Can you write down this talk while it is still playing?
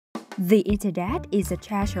The internet is a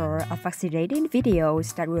treasure of fascinating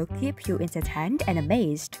videos that will keep you entertained and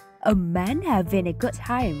amazed. A man having a good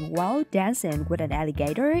time while dancing with an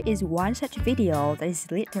alligator is one such video that is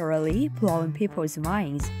literally blowing people's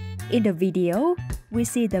minds. In the video, we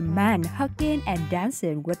see the man hugging and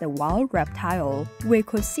dancing with a wild reptile. We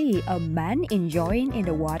could see a man enjoying in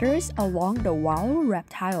the waters along the wild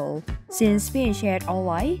reptile. Since being shared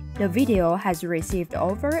online, the video has received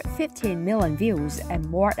over 15 million views and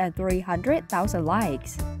more than 300,000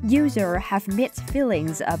 likes. Users have mixed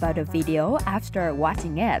feelings about the video after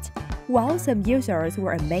watching it. While some users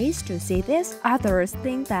were amazed to see this, others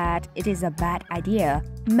think that it is a bad idea.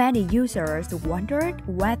 Many users wondered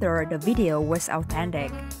whether the video was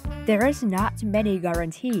authentic. There is not many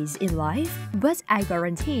guarantees in life, but I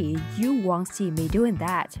guarantee you won't see me doing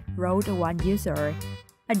that, wrote one user.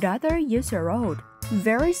 Another user wrote,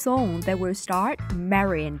 "Very soon they will start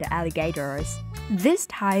marrying the alligators." This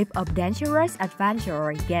type of dangerous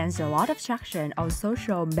adventure gains a lot of traction on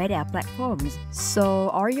social media platforms. So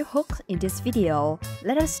are you hooked in this video?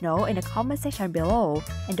 Let us know in the comment section below.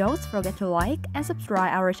 And don't forget to like and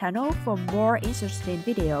subscribe our channel for more interesting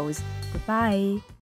videos. Goodbye!